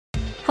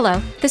Hello,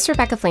 this is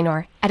Rebecca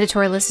Fleenor,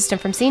 editorial assistant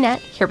from CNET,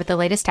 here with the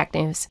latest tech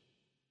news.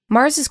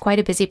 Mars is quite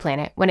a busy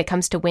planet when it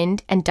comes to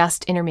wind and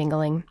dust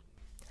intermingling.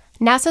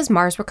 NASA's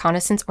Mars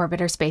Reconnaissance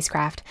Orbiter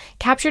spacecraft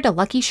captured a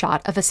lucky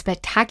shot of a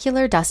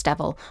spectacular dust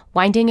devil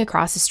winding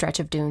across a stretch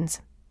of dunes.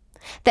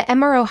 The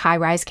MRO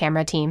high-rise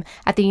camera team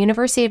at the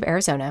University of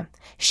Arizona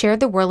shared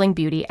the whirling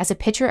beauty as a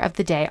picture of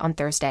the day on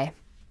Thursday.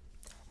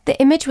 The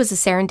image was a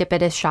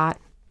serendipitous shot.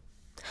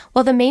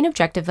 While the main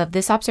objective of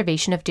this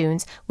observation of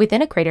dunes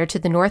within a crater to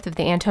the north of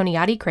the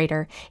Antoniadi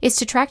crater is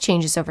to track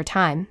changes over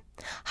time,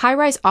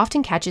 high-rise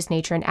often catches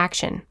nature in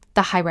action,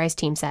 the high-rise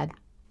team said.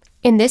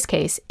 In this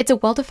case, it's a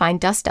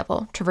well-defined dust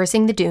devil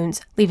traversing the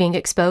dunes, leaving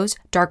exposed,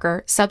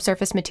 darker,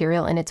 subsurface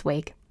material in its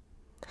wake.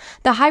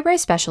 The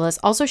high-rise specialist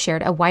also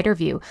shared a wider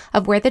view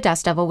of where the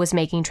dust devil was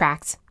making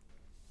tracks.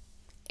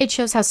 It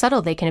shows how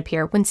subtle they can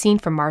appear when seen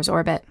from Mars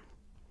orbit.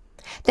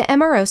 The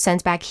MRO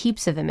sends back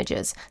heaps of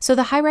images, so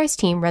the high-rise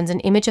team runs an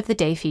Image of the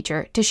Day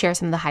feature to share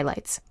some of the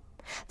highlights.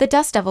 The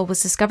dust devil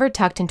was discovered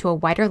tucked into a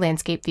wider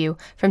landscape view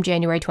from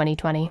January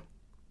 2020.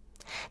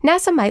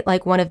 NASA might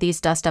like one of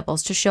these dust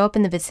devils to show up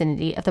in the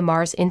vicinity of the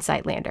Mars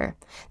InSight lander,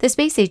 the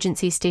space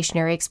agency's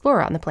stationary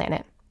explorer on the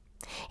planet.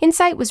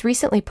 InSight was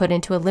recently put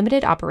into a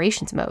limited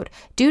operations mode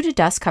due to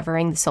dust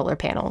covering the solar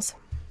panels.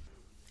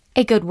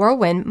 A good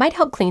whirlwind might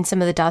help clean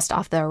some of the dust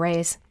off the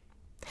arrays.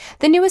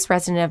 The newest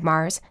resident of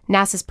Mars,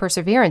 NASA's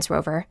Perseverance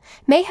rover,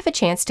 may have a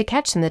chance to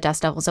catch some of the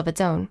dust devils of its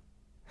own.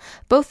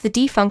 Both the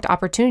defunct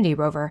Opportunity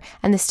rover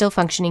and the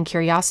still-functioning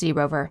Curiosity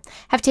rover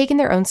have taken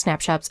their own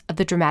snapshots of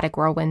the dramatic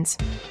whirlwinds.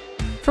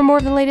 For more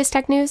of the latest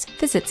tech news,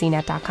 visit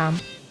cnet.com.